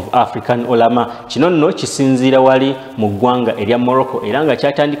Foundation of African Ulama. Kino nno kisinziira wali mu ggwanga erya Morocco era nga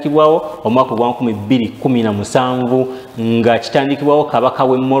kyatandikibwawo omwaka gwa 2017 nga kitandikibwawo kabaka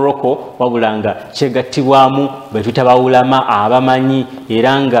w'e Morocco wabula nga kyegattibwamu be tuyita bawulama abamanyi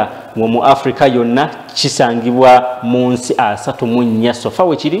era nga mu Africa yonna kisangibwa mu nsi 34 sofa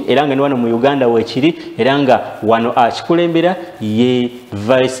wekiri era nga ne wano mu Uganda wekiri era nga wano akikulembera ye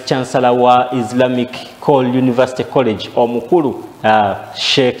Vice Chancellor wa Islamic University College omukulu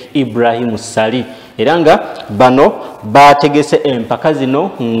Sheikh Ibrahim Sali. Era nga bano bategese empaka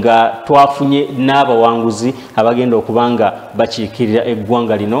zino nga twafunye n'abawanguzi abagenda okubanga bakiikirira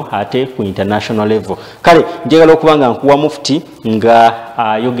eggwanga lino ate ku international level. Kale njagala okubanga nkuwa Mufti nga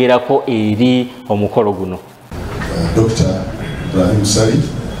ayogerako eri omukolo guno. Dr. Ibrahim Sali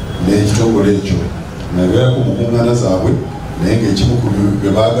n'ekitongole ekyo nabeera ku mukuŋŋaana zaabwe naye ng'ekimu ku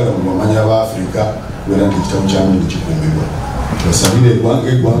bye baagala mu bamanya ba Afrika kubeera nti ekitabo kyamundu kikuumibwa. Basabire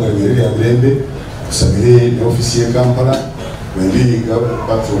eggwanga libeere lya mirembe, tusabire ne ofisi y'e Kampala bwendi nga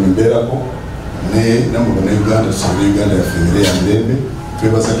patron mbeerako namwe bonna Uganda tusabire Uganda yaffe ebeere ya mirembe.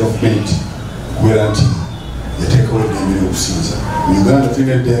 Twebaza gavumenti kubeera nti yateekawo eddembe ly'okusinza. Mu Uganda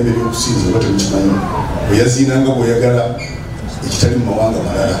tulina eddembe ly'okusinza oba temukimanyi. Oyaziinanga bw'oyagala ekitali mu mawanga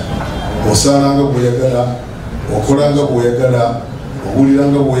malala, osaalanga bw'oyagala, okolanga bw'oyagala,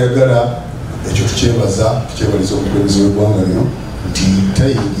 owuliranga bw'oyagala. Ekyo tukyebaza tukyebaliza omukulembeze w'eggwanga lino nti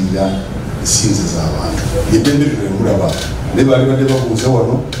tayingirira ensinza z'abantu. Eddembe lino emulaba naye baali badde babuuza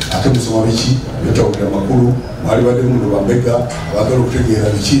wano ate musoma biki byotawulira makulu, baali badde muno bambega abaagala okutegeera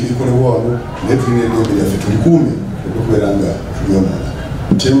biki bikolebwa wano, naye tulina eddembe lyaffe tulikuume okubeera nga tulyomona.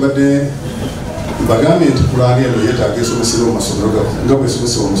 Kyembadde mbagambye nti Qur'ani eno yeetaaga esomesebwa mu masomero nga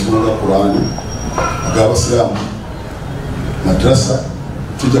bw'esomesebwa mu masomero ga Qur'ani ag'abasiraamu madrasa.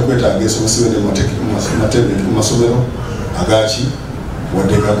 Tujja kwetaaga esomesebwa mu masomero agaki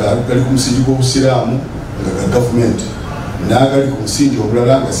wadde gali ku musingi gw'obusiraamu nga ga gavumenti n'agali ku musingi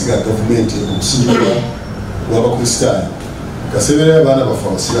omulala nga si ga gavumenti omusingi gw'abakristaayo. Kaseberera abaana baffe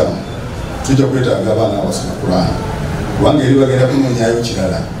abasiraamu tujja kwetaaga abaana abasoma Qur'ani kubanga eri bagenda kunoonyayo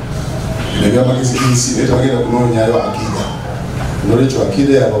kirala bino ebyamagezi g'ensi naye tebagenda kunoonyayo akiida. Nolwekyo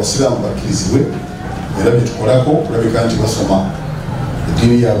akiida yaabwe abasiraamu bakkirizibwe era bye tukolako kulabika nti basoma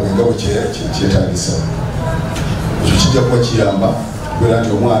eddiini yaabwe nga bwe kyetaagisa. Ekyo kijja kuba kiyamba kubeera nti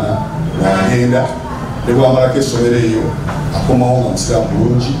omwana bw'agenda ne bw'amalako essomero eyo akomawo nga musiraamu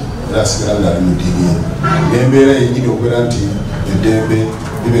bulungi era asigala ng'ali mu ddiini ye. N'embeera yennyini okubeera nti eddembe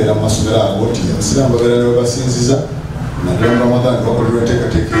libeera mu masomero ago nti abasiraamu babeera ne basinziza naddala mu Ramadan bakolerwa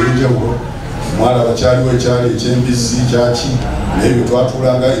enteekateeka ey'enjawulo. Mwalaba kyaliwo ekyali eky'embizzi kyaki naye bye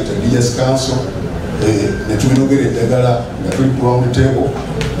twatuulanga interreligious council ne tubinogera eddagala nga tuli ku round table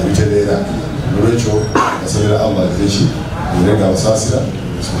ne bitereera. Nolwekyo asabira Allah azeki era nga abasaasira.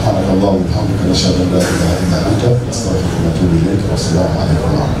 Subhanaka Allahumma wa bihamdika nashhadu an la ilaha illa anta astaghfiruka wa atubu ilayka wa assalamu alaykum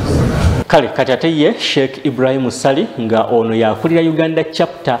wa rahmatullahi. Kale kati ate ye Sheikh Ibrahim Sali nga ono yakulira Uganda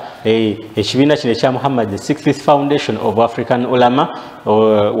chapter ekibiina kino ekya Muhammad the 6th Foundation of African Ulama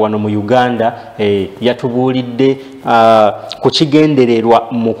wano mu Uganda yatubuulidde ku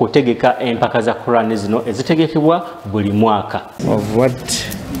kigendererwa mu kutegeka empaka za Quran zino ezitegekebwa buli mwaka. Of what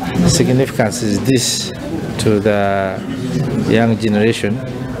significance is this to the young generation,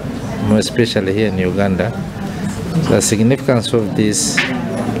 more especially here in Uganda? The significance of this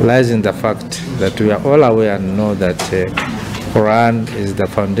lies in the fact that we are all aware and know that Quran is the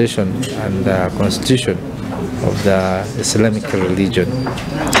foundation and the constitution of the Islamic religion.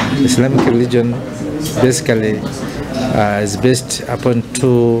 Islamic religion basically is based upon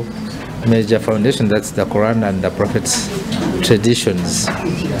two major foundation, that's the Quran and the Prophet's traditions.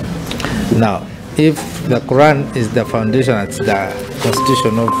 Now, if the Quran is the foundation, it's the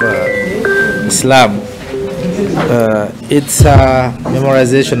constitution of Islam, its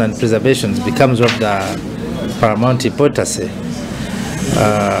memorization and preservation becomes of the paramount importance.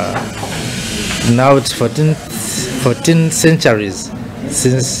 Now it's 14 centuries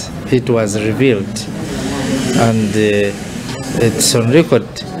since it was revealed, and it's on record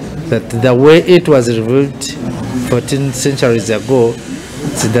that the way it was revealed 14 centuries ago,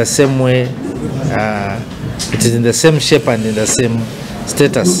 it's the same way, it is in the same shape and in the same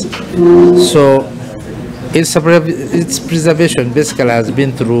status. So its preservation basically has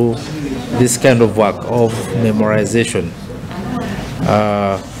been through this kind of work of memorization.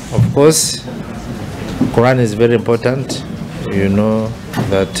 Of course, Quran is very important. You know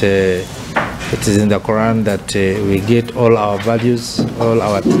that it is in the Quran that we get all our values, all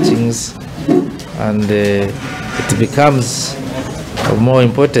our teachings, and it becomes of more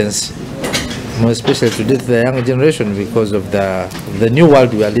importance, more especially today to the young generation, because of the new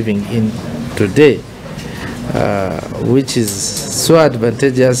world we are living in today, which is so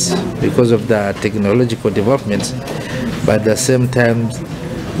advantageous because of the technological developments, but at the same time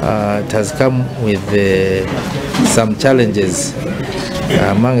it has come with some challenges,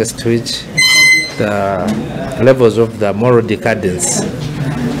 amongst which the levels of the moral decadence.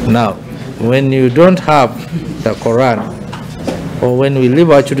 Now, when you don't have the Quran, or when we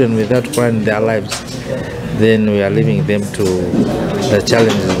leave our children without Quran in their lives, then we are leaving them to the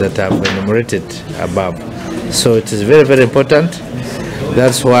challenges that I've enumerated above. So it is very, very important.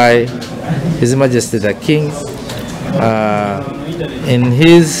 That's why His Majesty the King, in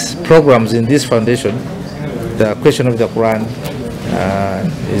his programs in this foundation, the question of the Quran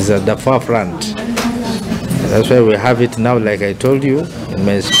is at the forefront. That's why we have it now, like I told you in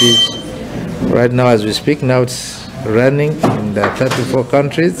my speech. Right now, as we speak now, it's running in the 34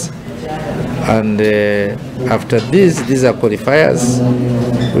 countries. And after this, these are qualifiers.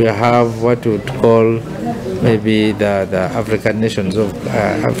 We have what we would call maybe the African nations of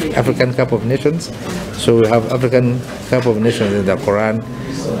African Cup of Nations. So we have African Cup of Nations in the Quran,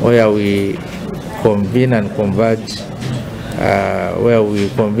 where we convene and converge, where we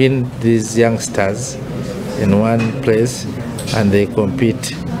convene these youngsters in one place, and they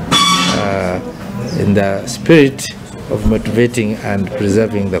compete in the spirit of motivating and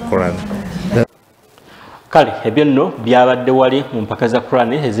preserving the Quran. Kale ebyo nno byabadde wali mu mpaka za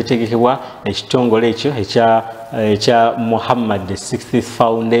Quran ezitegekebwa ekitongole ekyo ekya Muhammad the 60th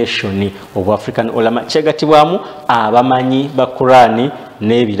Foundation of African Ulama kyegatibwamu abamanyi ba Quran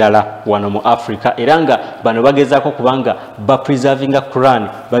n'ebirala wano mu Africa, era nga bano bagezaako kubanga bapreservinga Quran,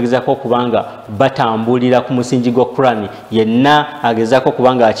 bagezaako kubanga batambulira ku musingi gwa Quran, yenna agezaako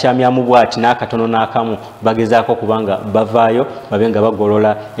kubanga akyamyamu bwati n'akatono n'akamu, bagezaako kubanga bavaayo babenga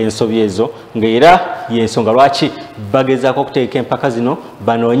bagolola ensobi ezo, ng'era yensonga lwaki bagezaako okuteeka empaka zino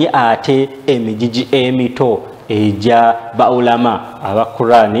banoonye ate emigigi emito eja baulama aba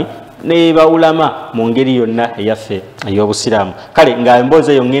Quran ne baulama mu ngeri yonna eyaffe ey'obusiraamu. Kale nga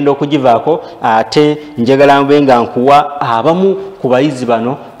emboozi eyo ngenda okugivaako ate njagala mbenga nkuwa abamu ku bayizi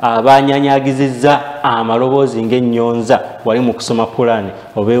bano abanyanyagizizza amaloboozi ng'ennyonza wali mu kusoma Quran,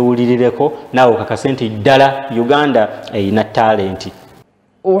 obeewulirireko naawe okakase nti ddala Uganda eyina talenti.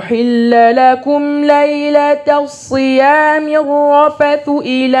 أحل لكم ليلة الصيام الرفث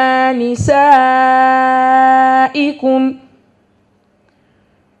إلى نسائكم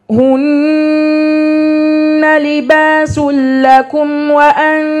هن لباس لكم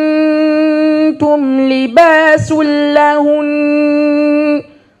وأنتم لباس لهن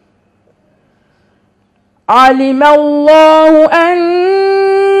علم الله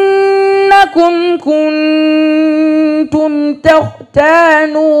أنكم كنتم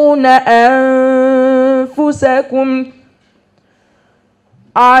تختانون أنفسكم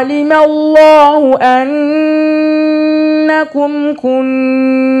علم الله أنكم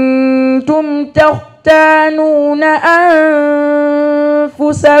كنتم تختانون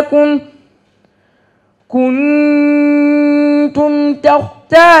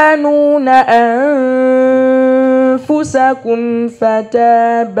أنفسكم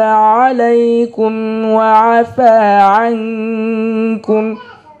فتاب عليكم وعفى عنكم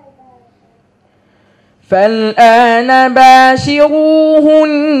فالآن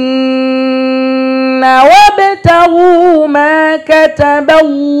باشروهن وابتغوا ما كتب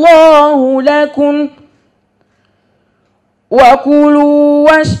الله لكم وكلوا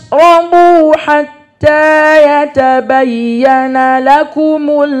واشربوا حتى يتبين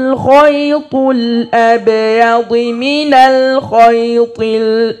لكم الخيط الأبيض من الخيط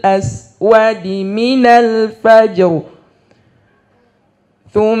الأسود الأسود من الفجر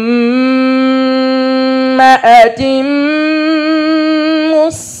ثم أتموا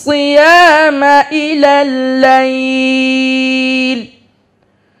الصيام إلى الليل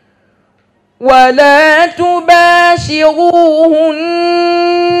ولا تباشروهن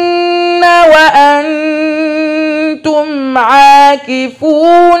وأنتم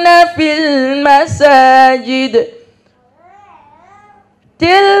عاكفون في المساجد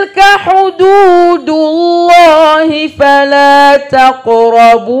تلك حدود الله فلا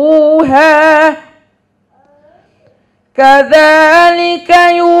تقربوها كذلك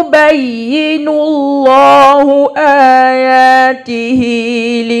يبين الله آياته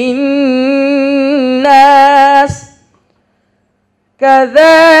للناس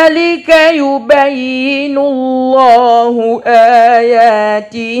كذلك يبين الله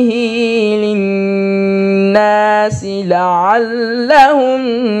آياته للناس لعلهم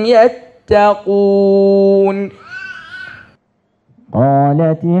يتقون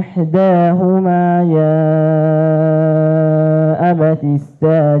قالت إحداهما يا أبت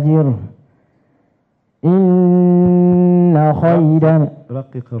استاجره إن خير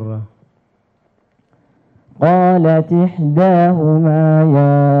رقق الراء قالت إحداهما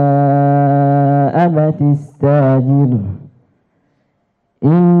يا أبت استاجره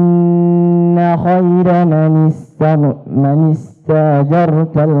إن خير من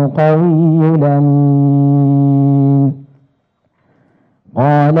استاجرت القوي الأمين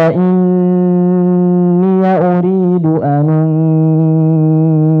قال إني أريد أن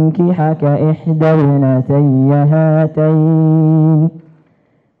أنكحك إحدى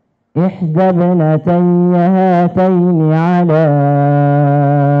ابنتي هاتين على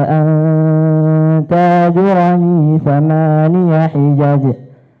أن تاجرني 8 حجج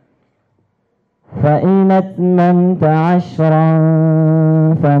فإن أتممت 10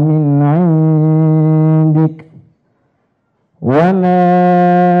 فمن عندك وما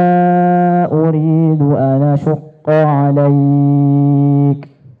أريد أن أشق عليك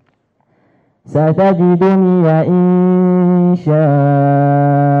ستجدني إن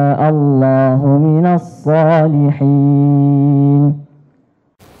شاء الله من الصالحين.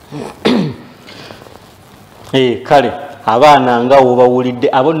 kale abaana nga wobawulidde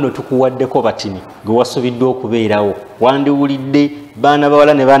abonno tukuwaddeko batini gwe wasubidde okubeerawo wandiwulidde baana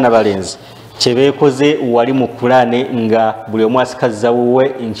bawala ne baana balenzi kyebeekoze wali mu Kurane nga buli omu asikazza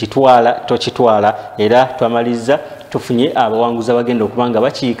wuwe nkitwala tokitwala era twamaliza tufunye abawanguza bagenda okubanga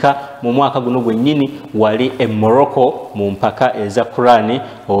bakiika mu mwaka guno gwennyini wali e Morocco mu mpaka eza Kurane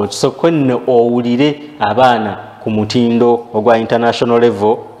okisooka nno owulire abaana ku mutindo ogwa international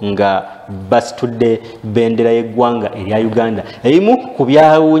level nga basitudde bendera y'eggwanga erya Uganda. Ebimu ku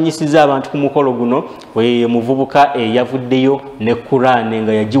byawunyisiza abantu ku mukolo guno muvubuka eyavuddeyo ne Kurane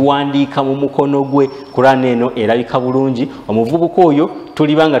nga yagiwandiika mu mukono gwe. Kurane eno erabika bulungi. Omuvubuka oyo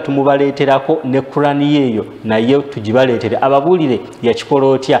tulibanga tumubaleeterako ne Kurane yeeyo naye tugibaleetere ababuulire yakikola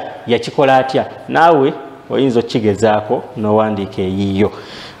otya yakikola atya naawe oyinza okigezaako n'owandiika eyiyo.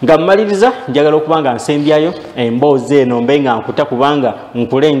 Nga mmaliriza njagala okubanga nsembyayo emboozi eno mbe nga nkuta kubanga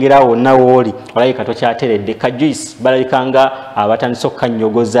nkulengera wonna wooli olabika tokyateredde ka juice balabika nga abatandise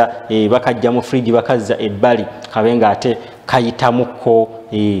okukannyogoza bakajja mu fridge bakazza ebbali kabe nga ate kayitamuko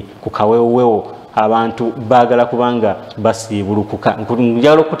ku kawewowewo abantu baagala kubanga basiibulukuka.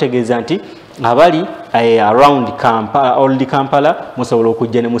 Njagala okutegeeza nti abali around Old Kampala musobola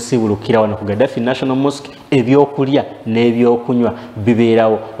okujja ne musiibulukira wano ku Gaddafi National Mosque ebyokulya n'ebyokunywa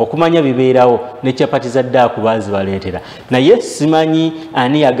bibeerawo okumanya bibeerawo ne chapati za ddaaku baazibaleetera naye simanyi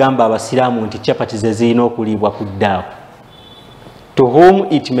ani yagamba abasiraamu nti chapati ze zirina okuliibwa ku ddaaku. To whom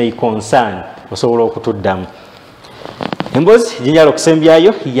it may concern osobola okutuddamu. Emboozi gyenjala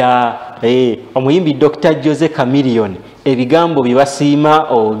okusembyayo ya omuyimbi Dr. Jose Chameleone ebigambo bibasiima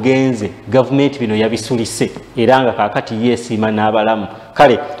ogenze gavumenti bino yabisulise era nga kakati yeesiima n'abalamu.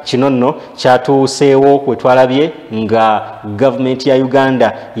 Kale kino nno kyatuuseewo kwe twalabye nga gavumenti ya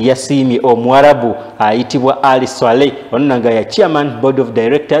Uganda yasiimye Omwarabu ayitibwa Ali Swaleh ono nga ya chairman board of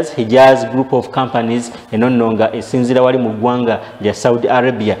directors Hijaz group of companies eno nno nga esinzira wali mu ggwanga lya Saudi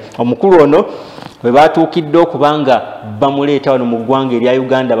Arabia. Omukulu ono bwe batuukidde okubanga bamuleeta wano mu ggwanga erya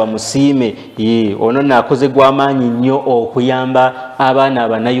Uganda bamusiime ono naakoze gw'amaanyi nnyo okuyamba abaana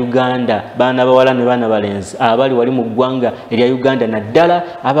Abannayuganda baana bawala ne baana balenzi abali wali mu ggwanga erya Uganda naddala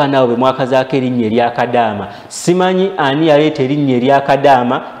abaana abo be mwakazaako erinnya erya Kadaama. Simanyi ani yaleeta erinnya erya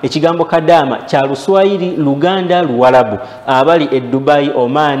Kadaama. Ekigambo Kadaama kya Luswayiri Luganda Luwarabu. Abali e Dubai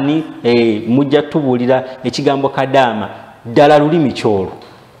Omani mujja tubuulira ekigambo Kadaama ddala lulimi kyolwo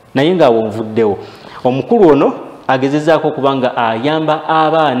naye nga wonvuddewo. Omukulu ono agezezaako okubanga ayamba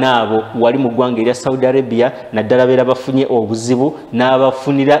abaana abo wali mu ggwanga erya Saudi Arabia naddala beera bafunye obuzibu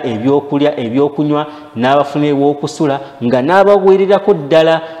n'abafunira ebyokulya ebyokunywa n'abafunira ew'okusula nga n'abaweererako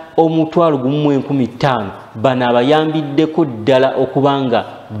ddala omutwalo gumu 15,000 bano abayambiddeko ddala okubanga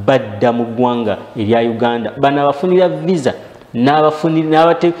badda mu ggwanga erya Uganda bano abafunira visa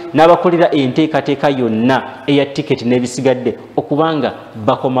n'abakolera enteekateeka yonna eya tiketi n'ebisigadde okubanga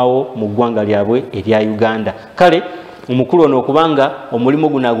bakomawo mu ggwanga lyabwe erya Uganda. Kale omukulu ono okubanga omulimu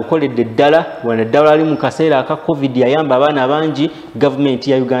guno agukoledde ddala wanaddala ali mu kaseera aka covid yayamba abaana bangi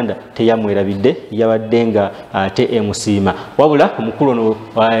gavumenti ya Uganda teyamwerabidde yabadde nga ate emusiima wabula omukulu ono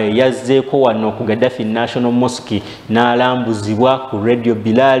yazzeeko wano ku Gaddafi National Mosque n'alambuzibwa ku Radio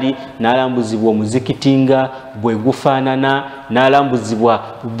Bilali n'alambuzibwa omuzikiti nga bwe gufaanana n'alambuzibwa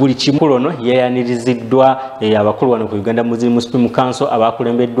buli kimu. Ono yeyaniriziddwa abakulu wano ku Uganda Muslim Council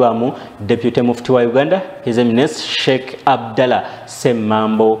abakulembeddwamu Deputy Mufti wa Uganda His Eminence Sheikh Abdallah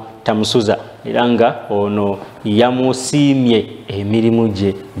Ssemambo Tamusuza era nga ono yamusiimye emirimu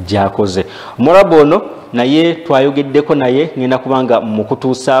gye gy'akoze. Omulabu ono naye twayogeddeko naye ngenda kubanga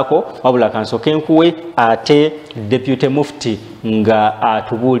mukutuusaako wabula kansooke nkuwe ate Deputy Mufti nga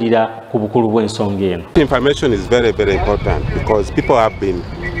atubuulira ku bukulu bw'ensonga eno. Information is very, very important because people have been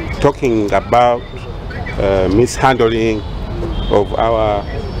talking about mishandling of our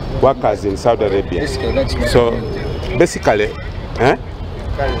workers in Saudi Arabia. So basically,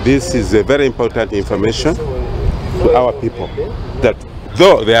 this is a very important information to our people, that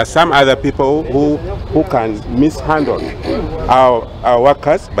though there are some other people who can mishandle our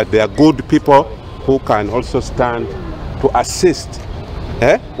workers, but they are good people who can also stand to assist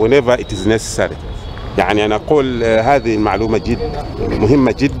whenever it is necessary. يعني أنا أقول هذه المعلومة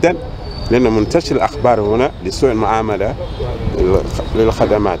مهمة جدا لأن منتشر الأخبار هنا لسوء المعاملة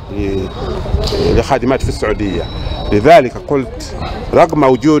لخادمات في السعودية. لذلك قلت رغم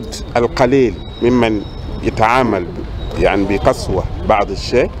وجود القليل ممن يتعامل يعني بقسوة بعض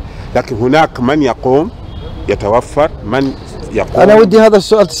الشيء، لكن هناك من يقوم يتوفر من يقوم. أنا ودي هذا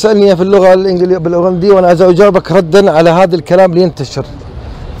السؤال تسألني في اللغة الإنجليزية بالأوغندية وأنا أجاوبك ردا على هذا الكلام اللي ينتشر.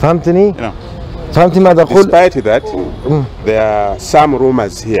 فهمتني؟ نعم. فهمتني ماذا أقول؟ Despite that, there are some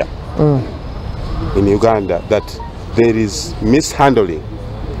rumors here in Uganda that there is mishandling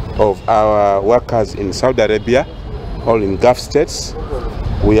of our workers in Saudi Arabia or in Gulf states.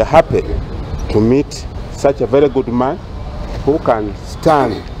 We are happy to meet such a very good man who can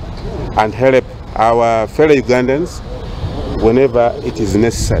stand and help our fellow Ugandans whenever it is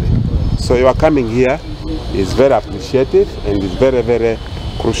necessary. So your coming here is very appreciated and is very, very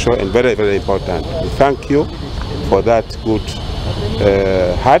crucial and very, very important. We thank you for that good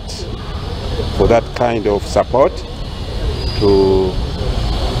heart, for that kind of support to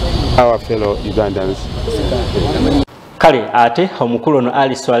our fellow Ugandans. Kale ate omukulu ono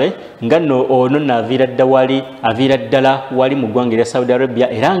Ali Swale nga nno ono navira ddala wali mu ggwanga erya Saudi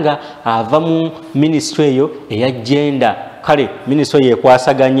Arabia era nga ava mu ministry eyo eya gender. Kale ministry eyo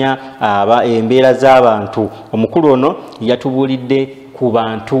ekwasaganya embeera z'abantu. Omukulu ono yatubuulidde ku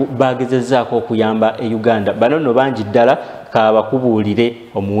bantu bagezezaako okuyamba e Uganda. Bano nno bangi ddala kabakubuulire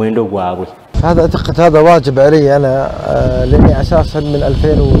omuwendo gwabwe. هذا أعتقد هذا واجب علي أنا لأني أساسا من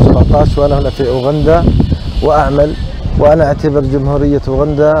 2017 وأنا هنا في أوغندا وأعمل، وأنا أعتبر جمهورية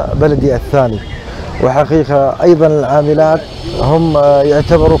أوغندا بلدي الثاني، وحقيقة أيضا العاملات هم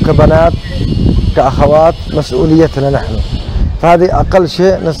يعتبروا كبنات كأخوات مسؤوليتنا نحن، فهذه أقل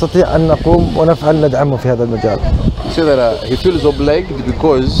شيء نستطيع أن نقوم ونفعل ندعمه في هذا المجال. So that he feels obliged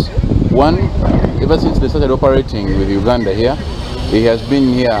because one, ever since they started operating with Uganda here, he has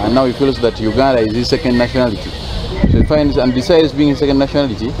been here and now he feels that Uganda is his second nationality. So he finds, and besides being his second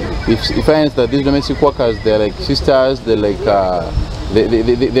nationality, he finds that these domestic workers, they're like sisters, they're like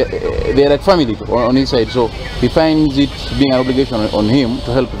they're like family on his side. So he finds it being an obligation on him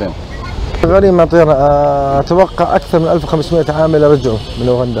to help them. أتوقع أكثر من 1500 عامل رجعوا من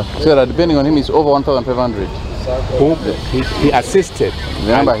أوغندا. So depending on him, it's over 1,500. Who he assisted.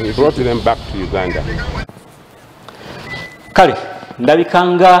 Remember, he brought them back to Uganda. Kale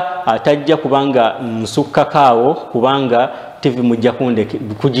ndabikanga atajja kubanga nsukakaawo kubanga TV mujja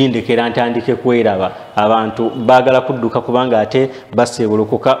kujindekera ntandike kweraba abantu bagala kudduka kubanga ate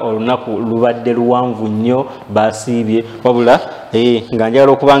basebulukuka olunaku lubadde luwanvu nnyo basiibye wabula nga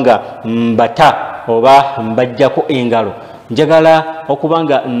njagala okubanga mbata oba mbajjako engalo njagala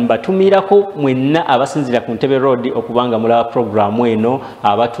okubanga mbatumirako mwenna abasinzira ku Ntebe Road okubanga mulaba programu eno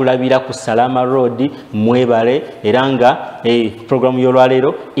abatulabira ku Salama Road mwebale era nga programu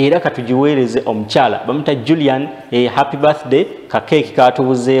y'olwaleero era katugiweereze omukyala bamuta Julian happy birthday kakeki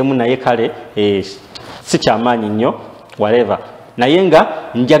katubuzeemu naye kale si kyamaanyi nnyo whatever naye nga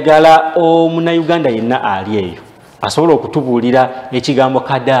njagala omunnayuganda yenna ali eyo asobola okutubuulira ekigambo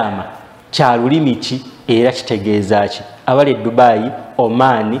kadaama kya lulimi ki era kitegeeza ki abali Dubai,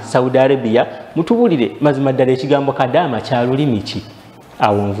 Oman, Saudi Arabia mutubuulire mazima ddala ekigambo kadaama kya lulimi ki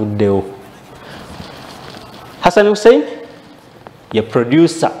awo nvuddewo. Hassan Hussein ye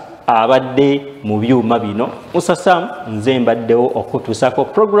producer abadde mu byuma bino. MUUSA SAMU nze mbaddewo okutuusako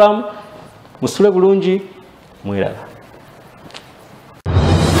program. Musule bulungi, mweraga.